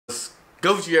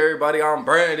Gucci, everybody, I'm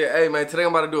Brandon. Hey man, today I'm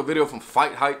about to do a video from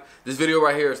Fight Hype. This video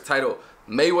right here is titled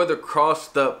Mayweather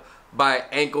Crossed Up by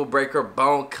Ankle Breaker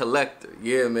Bone Collector.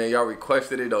 Yeah man, y'all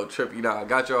requested it, don't trip, you know, I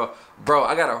got y'all. Bro,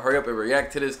 I gotta hurry up and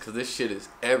react to this because this shit is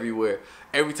everywhere.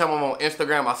 Every time I'm on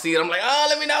Instagram, I see it, I'm like, oh,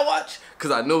 let me not watch. Because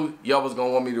I knew y'all was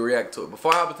gonna want me to react to it.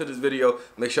 Before I hop into this video,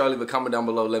 make sure y'all leave a comment down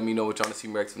below, let me know what y'all want to see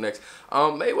me react to next.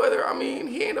 Mayweather, I mean,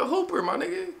 he ain't a hooper, my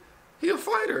nigga. He a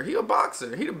fighter. He a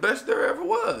boxer. He the best there ever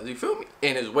was. You feel me?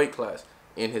 In his weight class.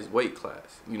 In his weight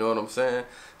class. You know what I'm saying?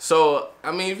 So,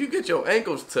 I mean, if you get your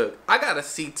ankles took, I got to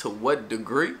see to what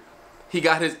degree he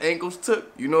got his ankles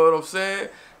took. You know what I'm saying?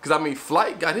 Because, I mean,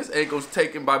 Flight got his ankles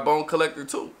taken by Bone Collector,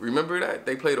 too. Remember that?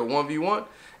 They played a 1v1.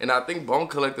 And I think Bone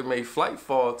Collector made Flight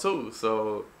fall, too.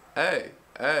 So, hey,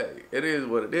 it is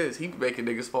what it is. He making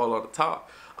niggas fall on the top.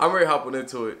 I'm ready hopping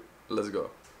into it. Let's go.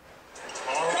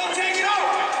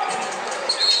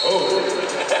 Oh,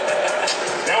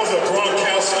 that was a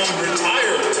Gronkowski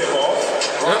retired tip-off.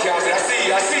 Gronkowski, I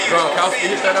see you.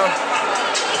 Gronkowski hit that out?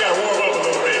 You gotta warm up a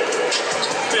little bit.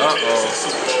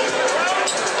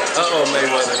 Uh-oh,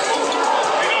 Mayweather.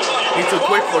 He too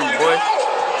quick for you, boy.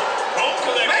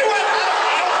 Mayweather,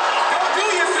 don't do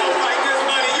yourself like this,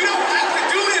 buddy. You don't have to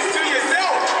do this to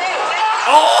yourself.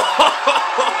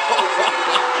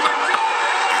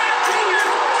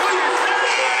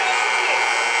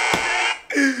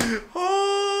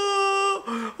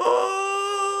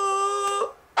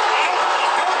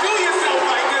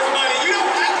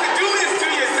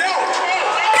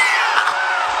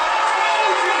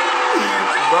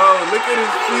 Bro, look at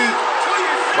his feet.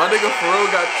 My nigga for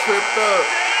real got tripped up.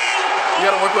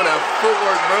 You gotta work on that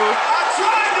footwork, bro.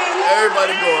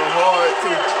 Everybody going hard,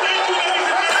 too.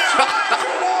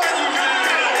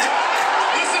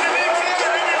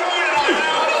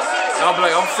 I'm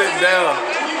like, I'm sitting down.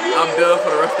 I'm done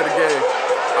for the rest of the game.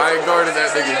 I ain't guarding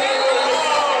that nigga.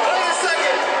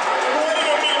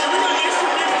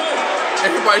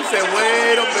 Everybody said,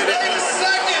 wait a minute.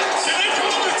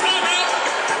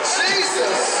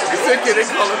 They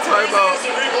call a timeout.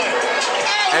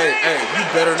 Hey, you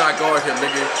better not guard him,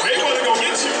 nigga. Mayweather gonna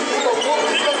get you. He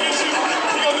gonna get you.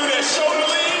 He gonna do that shoulder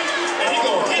lean, and he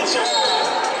gonna hit you.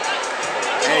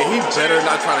 Hey, he better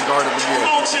not try to guard him again.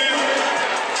 Come on, champ.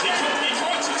 He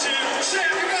caught you, champ.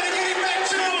 Champ, you gotta get him back,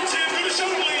 champ. Champ, do the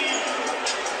shoulder lean.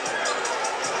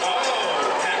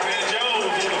 Oh, Pac-Man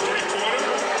Jones in the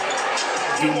three-quarter.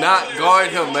 Do not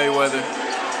guard him, Mayweather.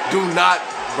 Do not,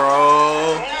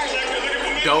 bro.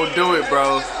 Don't do it,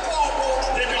 bro. That's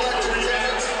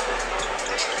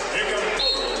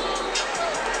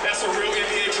a real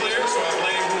NBA player, so I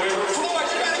blame whoever. Floyd,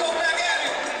 you gotta go back at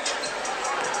him.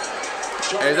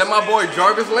 Hey, is that my boy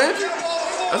Jarvis Landry?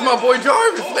 That's my boy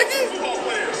Jarvis, nigga.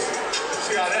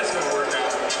 See how that's gonna work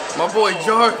out. My boy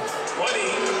Jarvis.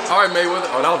 All right, Mayweather.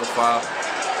 Oh, that was a foul.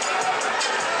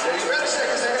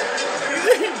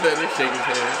 He better shake his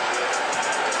hand.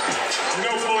 You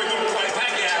know Floyd gonna fight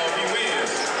Pacquiao if he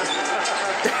wins.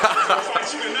 He'll fight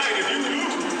you tonight if you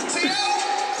lose.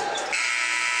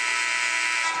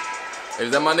 Hey,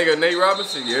 is that my nigga Nate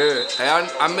Robinson? Yeah. Hey,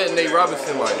 I met Nate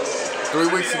Robinson like 3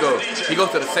 weeks ago. He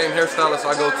goes to the same hairstylist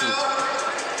I go to.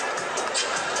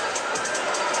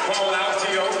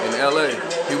 In LA.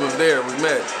 He was there. We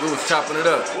met. We was chopping it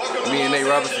up. Me and Nate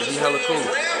Robinson. He hella cool.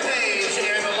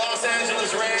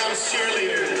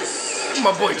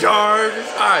 My boy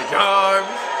Jarvis. All right, Jarvis.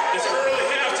 It's early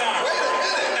halftime.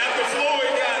 After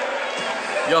Floyd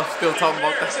got... Y'all still talking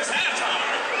about that? It's halftime.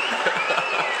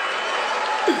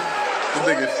 The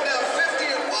niggas.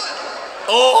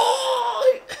 Oh!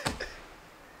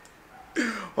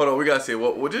 Hold on, we gotta see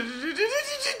what.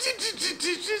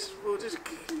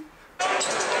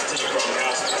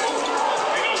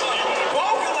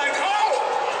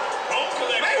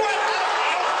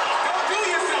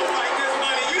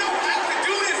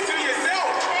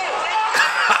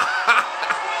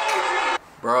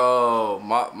 Bro,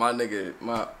 my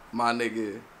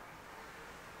nigga,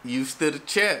 you still the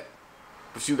champ,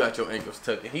 but you got your ankles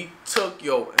tucked. He took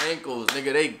your ankles,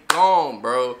 nigga. They gone,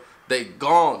 bro. They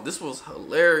gone. This was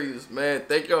hilarious, man.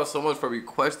 Thank y'all so much for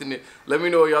requesting it. Let me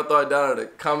know what y'all thought down in the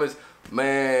comments.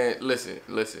 Man, listen.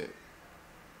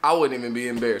 I wouldn't even be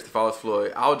embarrassed if I was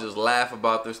Floyd. I would just laugh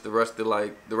about this the rest of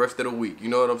the week. You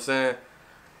know what I'm saying?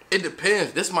 It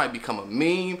depends. This might become a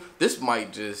meme. This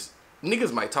might just...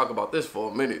 Niggas might talk about this for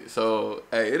a minute. So,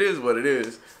 hey, it is what it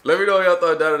is. Let me know what y'all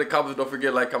thought down in the comments. Don't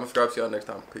forget, like, comment, subscribe. See y'all next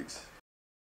time. Peace.